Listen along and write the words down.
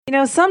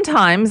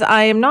Sometimes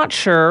I am not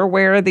sure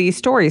where these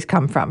stories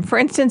come from. For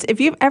instance, if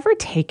you've ever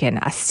taken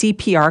a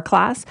CPR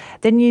class,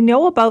 then you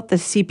know about the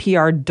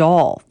CPR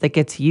doll that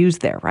gets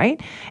used there,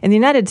 right? In the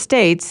United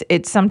States,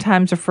 it's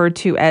sometimes referred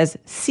to as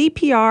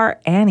CPR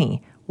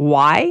Annie.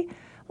 Why?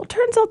 Well,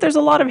 turns out there's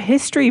a lot of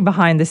history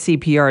behind the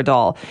CPR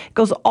doll. It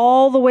goes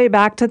all the way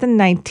back to the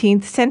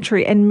 19th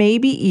century and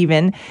maybe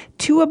even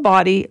to a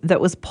body that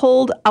was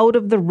pulled out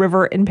of the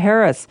river in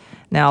Paris.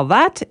 Now,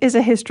 that is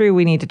a history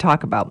we need to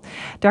talk about.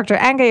 Dr.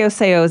 Angie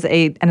Oseo is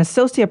an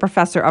associate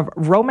professor of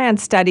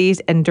Romance Studies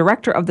and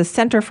director of the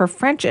Center for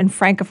French and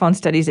Francophone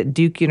Studies at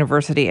Duke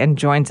University and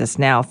joins us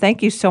now.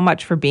 Thank you so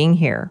much for being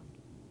here.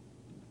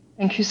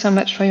 Thank you so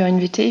much for your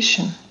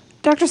invitation.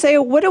 Dr.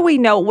 Oseo, what do we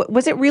know?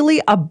 Was it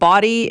really a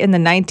body in the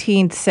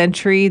 19th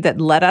century that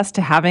led us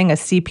to having a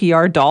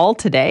CPR doll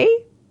today?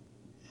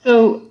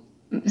 So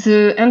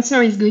the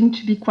answer is going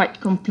to be quite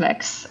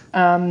complex.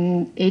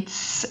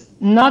 It's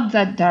not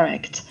that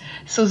direct.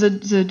 So the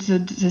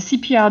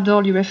CPR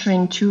doll you're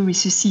referring to,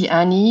 CPR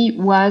Annie,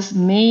 was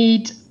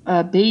made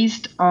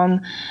based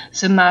on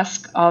the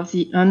mask of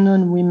the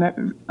unknown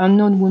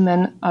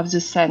woman of the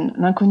Seine,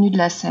 l'inconnue de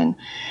la Seine.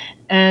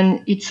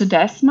 And it's a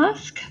death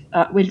mask,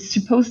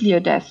 supposedly a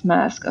death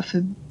mask of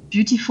a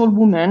beautiful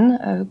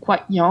woman,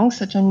 quite young,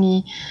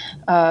 certainly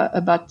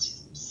about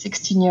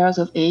 16 years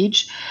of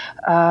age.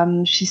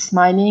 She's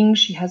smiling.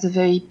 She has a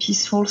very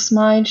peaceful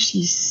smile.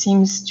 She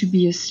seems to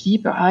be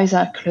asleep. Her eyes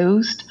are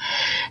closed.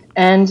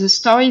 And the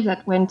story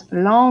that went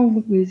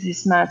along with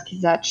this mask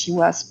is that she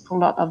was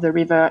pulled out of the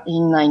river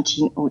in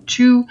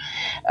 1902,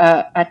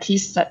 at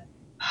least that's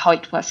how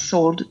it was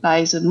sold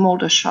by the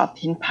molder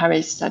shop in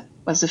Paris that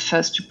was the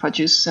first to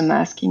produce the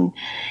mask in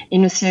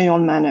a serial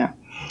manner.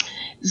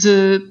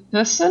 The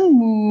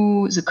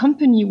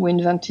company who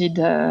invented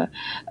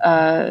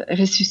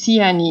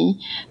CPR Annie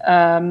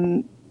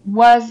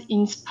was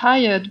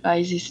inspired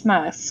by this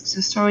mask.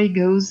 The story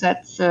goes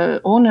that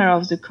the owner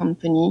of the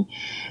company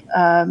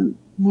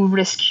who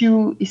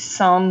rescued his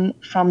son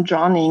from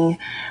drowning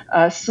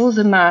saw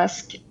the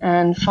mask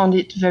and found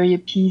it very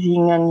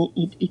appeasing, and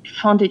it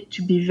found it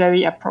to be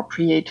very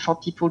appropriate for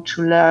people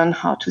to learn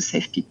how to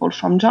save people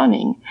from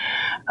drowning.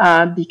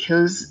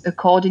 Because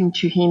according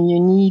to him, you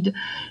need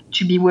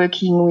to be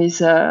working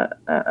with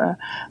a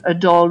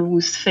doll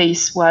whose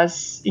face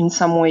was in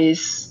some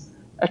ways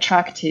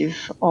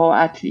attractive, or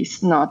at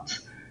least not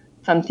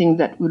something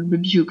that would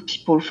rebuke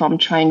people from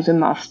trying the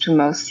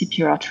mouth-to-mouth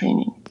CPR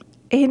training.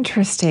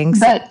 Interesting.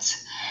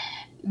 But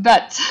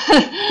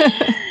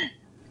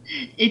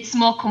it's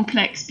more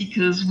complex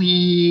because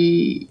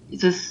the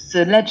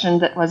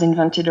legend that was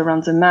invented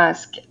around the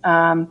mask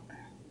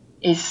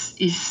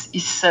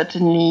is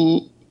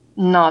certainly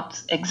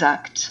not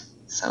exact.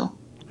 So.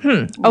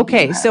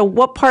 Okay. So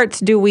what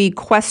parts do we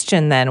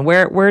question then?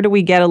 Where do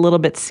we get a little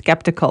bit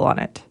skeptical on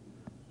it?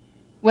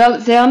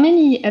 Well, there are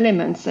many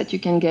elements that you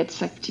can get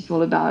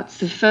skeptical about.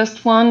 The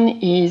first one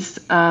is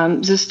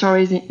the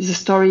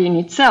story in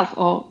itself,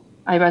 or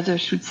I rather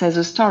should say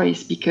the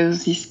stories,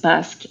 because this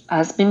mask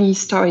has many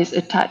stories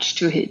attached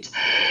to it.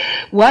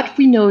 What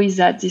we know is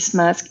that this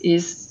mask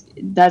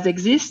does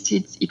exist.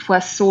 It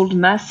was sold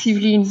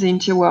massively in the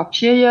interwar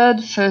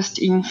period, first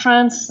in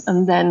France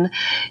and then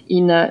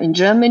in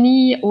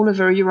Germany, all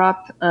over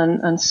Europe,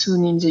 and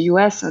soon in the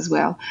US as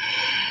well.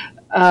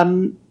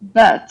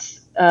 But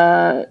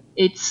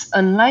it's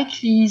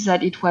unlikely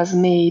that it was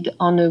made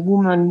on a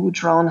woman who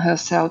drowned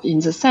herself in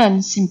the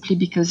Seine, simply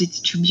because it's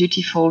too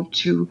beautiful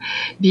to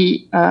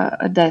be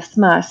a death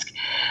mask.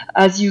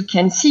 As you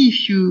can see,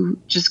 if you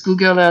just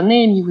Google her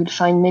name, you will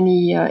find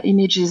many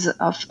images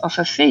of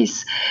her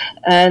face,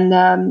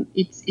 and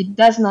it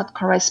does not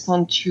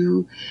correspond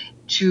to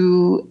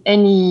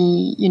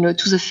any,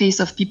 to the face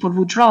of people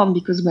who drown,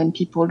 because when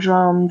people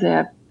drown,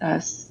 their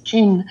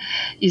skin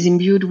is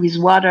imbued with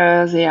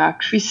water. There are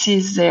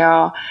creases.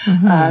 The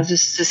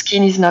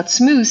skin is not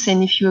smooth,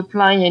 and if you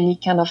apply any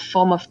kind of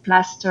form of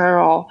plaster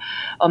or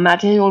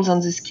materials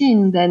on the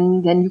skin,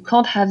 then you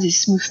can't have the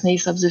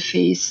smoothness of the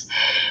face.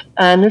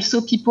 And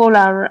also, people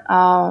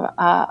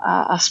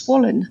are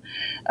swollen.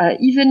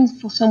 Even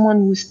for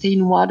someone who stay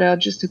in water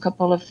just a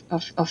couple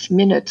of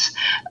minutes,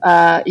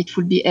 it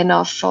would be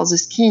enough for the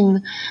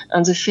skin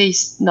and the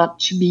face not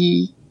to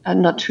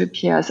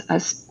appear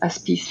as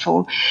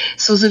peaceful.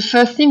 So the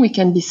first thing we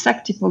can be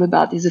skeptical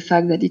about is the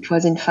fact that it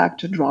was in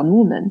fact a drowned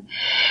woman.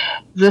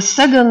 The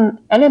second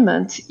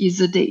element is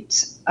the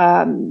date,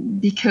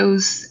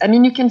 because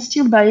you can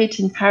still buy it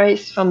in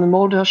Paris from a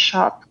molder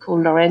shop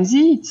called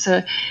Lorenzi.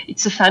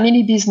 It's a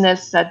family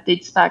business that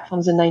dates back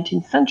from the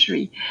 19th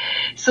century.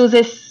 So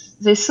they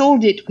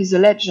sold it with the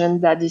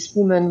legend that this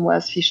woman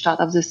was fished out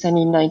of the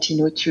Seine in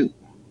 1902.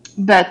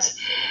 But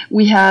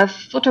we have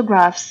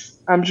photographs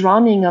and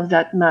drawing of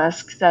that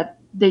mask that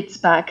dates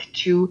back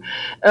to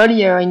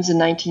earlier in the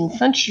 19th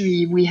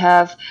century. We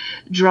have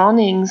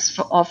drawings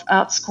of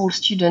art school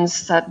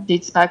students that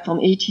dates back from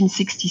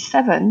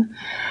 1867.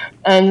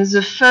 And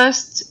the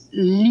first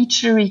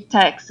literary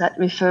text that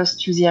refers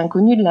to the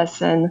Inconnue de la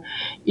Seine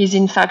is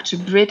in fact a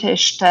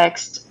British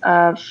text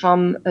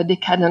from a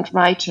decadent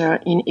writer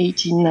in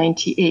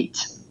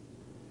 1898.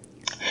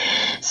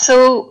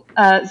 So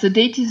the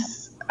date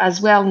is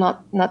as well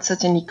not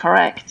certainly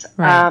correct.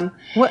 Right.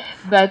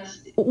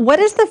 What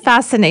is the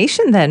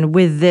fascination then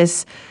with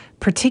this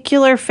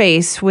particular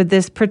face, with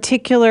this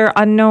particular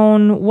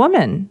unknown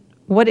woman?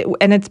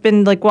 And it's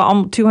been like,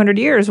 well, 200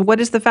 years. What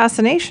is the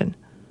fascination?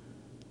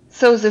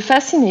 So the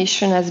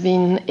fascination has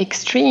been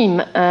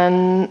extreme,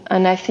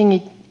 and I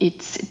think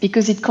it's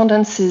because it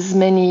condenses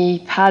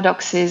many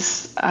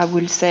paradoxes, I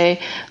will say,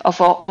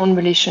 of our own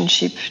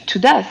relationship to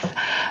death.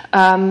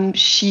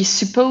 She's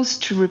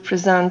supposed to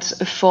represent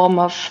a form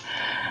of,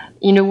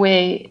 in a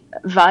way,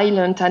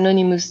 violent,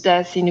 anonymous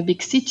death in a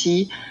big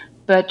city,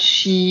 but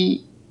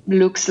she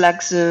looks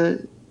like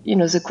the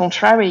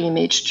contrary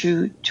image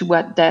to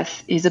what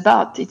death is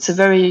about. It's a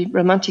very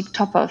romantic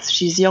topos.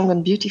 She's young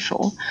and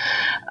beautiful.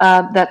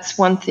 That's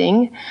one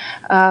thing.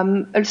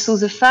 Also,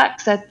 the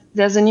fact that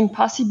there's an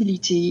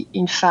impossibility,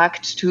 in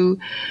fact, to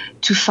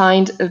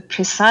find a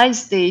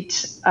precise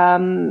date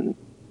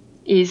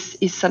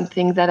is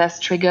something that has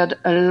triggered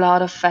a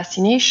lot of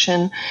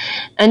fascination.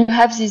 And you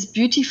have this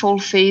beautiful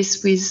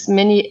face with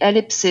many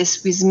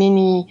ellipses, with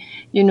many,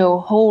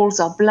 holes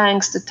or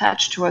blanks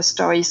attached to her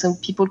story, so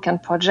people can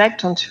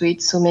project onto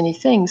it so many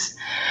things.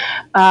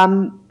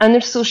 And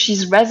also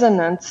she's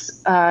resonant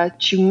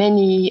to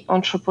many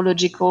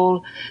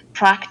anthropological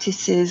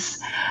practices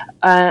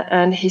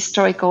and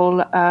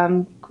historical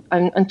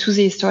and to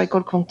the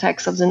historical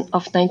context of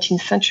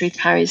 19th century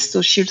Paris.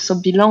 So she also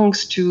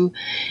belongs to,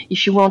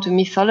 if you want, a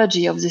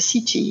mythology of the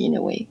city in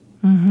a way.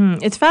 Mm-hmm.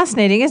 It's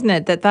fascinating, isn't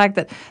it? The fact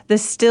that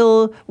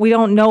we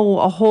don't know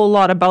a whole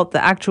lot about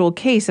the actual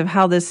case of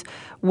how this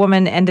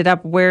woman ended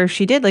up where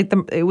she did.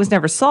 It was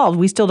never solved.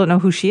 We still don't know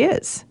who she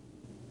is.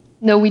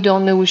 No, we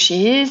don't know who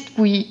she is.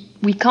 We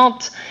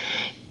can't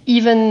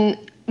even.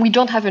 We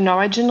don't have an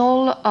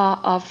original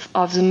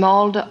of the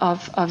mold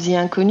of the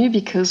Inconnue,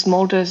 because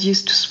molders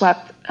used to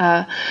swap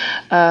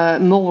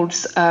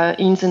molds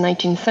in the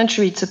 19th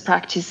century. It's a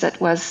practice that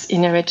was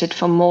inherited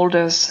from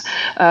molders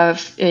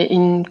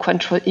in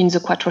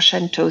the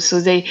Quattrocento. So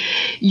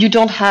you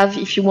don't have,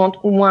 if you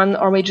want, one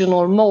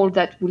original mold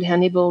that will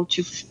enable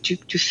to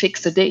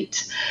fix the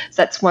date.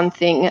 That's one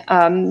thing.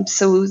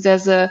 So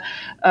there's a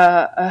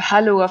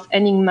halo of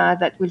enigma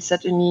that will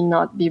certainly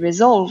not be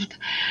resolved.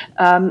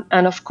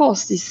 And of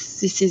course,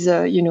 this is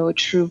a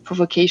true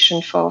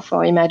provocation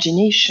for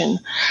imagination.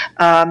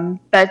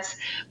 But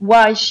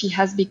why she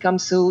has become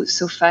so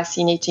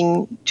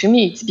fascinating to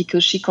me, it's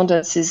because she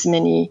condenses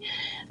many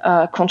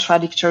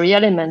contradictory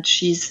elements.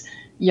 She's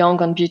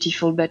young and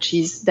beautiful, but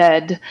she's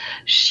dead.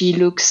 She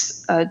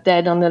looks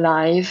dead and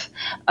alive.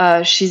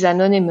 She's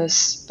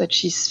anonymous, but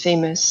she's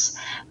famous.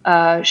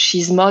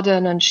 She's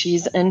modern and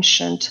she's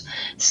ancient.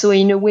 So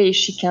in a way,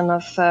 she kind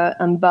of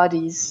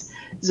embodies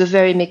the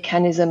very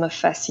mechanism of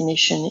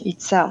fascination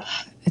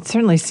itself. It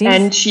certainly seems.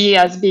 And she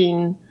has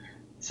been...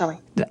 Sorry.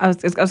 I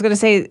was going to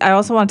say, I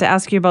also wanted to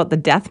ask you about the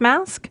death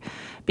mask,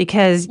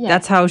 because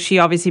that's how she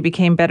obviously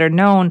became better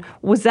known.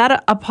 Was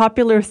that a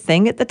popular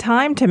thing at the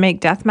time, to make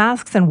death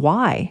masks, and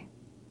why?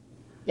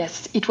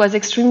 Yes, it was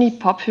extremely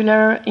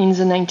popular in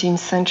the 19th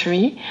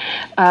century.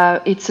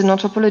 It's an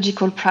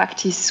anthropological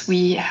practice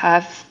we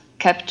have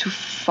kept to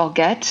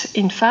forget,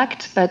 in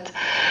fact, but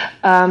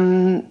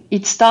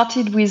it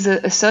started with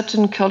a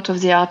certain cult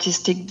of the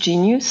artistic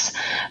genius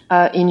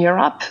in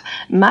Europe. Death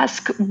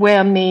masks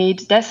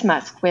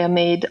were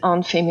made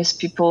on famous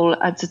people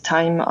at the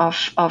time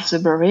of the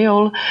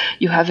burial.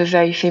 You have a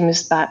very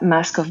famous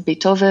mask of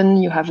Beethoven,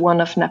 you have one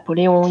of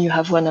Napoleon, you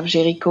have one of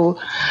Jericho,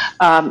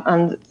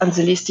 and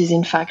the list is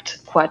in fact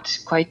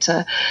quite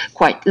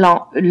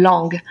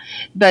long.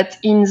 But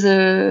in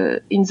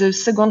the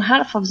second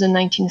half of the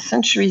 19th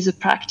century, the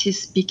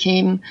practice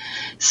became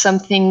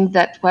something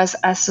that was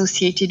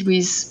associated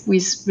with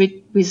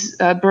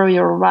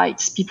burial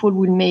rites. People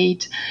would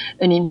make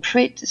an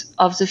imprint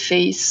of the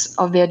face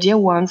of their dear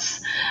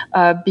ones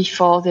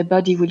before their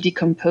body will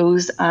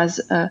decompose, as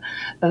a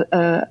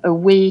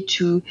way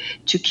to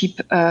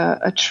keep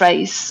a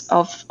trace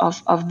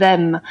of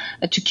them,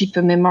 to keep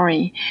a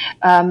memory.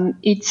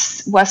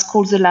 It was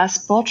called the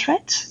last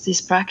portrait,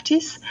 this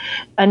practice,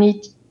 and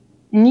it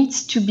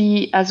needs to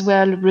be as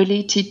well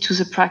related to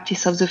the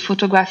practice of the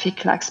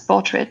photographic last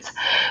portrait.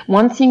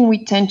 One thing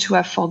we tend to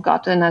have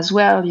forgotten as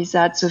well is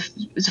that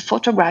the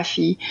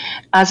photography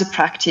as a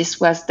practice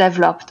was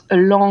developed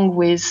along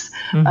with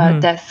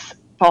death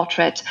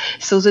portrait.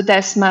 So the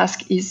death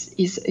mask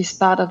is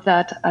part of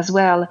that as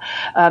well.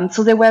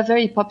 So they were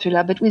very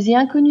popular. But with the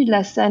Inconnue de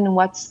la Seine,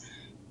 what's,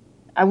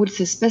 I would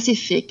say,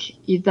 specific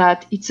is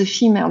that it's a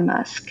female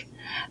mask.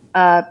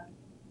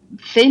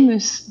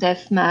 Famous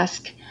death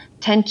mask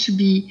tend to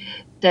be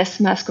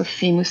death mask of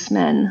famous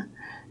men.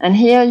 And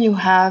here you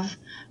have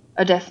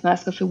a death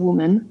mask of a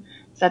woman.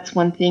 That's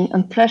one thing.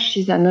 And plus,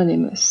 she's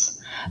anonymous.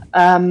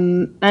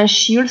 And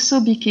she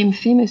also became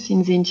famous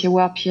in the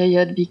interwar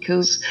period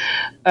because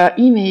her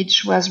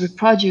image was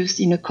reproduced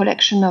in a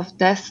collection of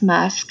death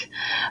masks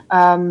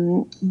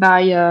by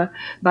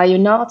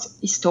an art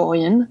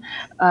historian.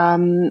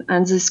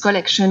 And this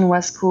collection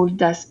was called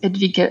Das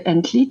ewige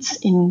Antlitz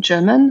in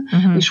German,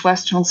 which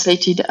was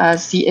translated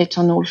as the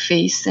eternal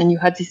face. And you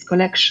had this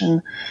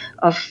collection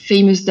of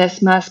famous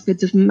death masks, but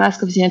the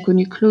Mask of the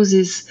Inconnu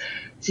closes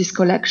this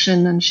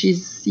collection, and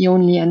she's the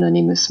only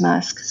anonymous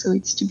mask. So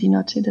it's to be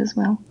noted as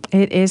well.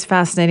 It is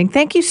fascinating.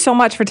 Thank you so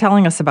much for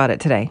telling us about it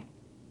today.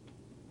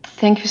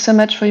 Thank you so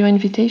much for your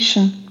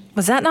invitation.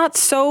 Was that not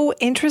so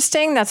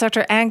interesting? That's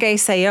Dr. Annie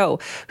Sayo,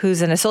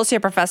 who's an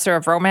associate professor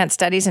of Romance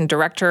Studies and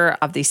director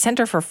of the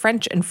Center for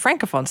French and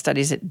Francophone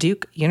Studies at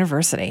Duke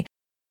University.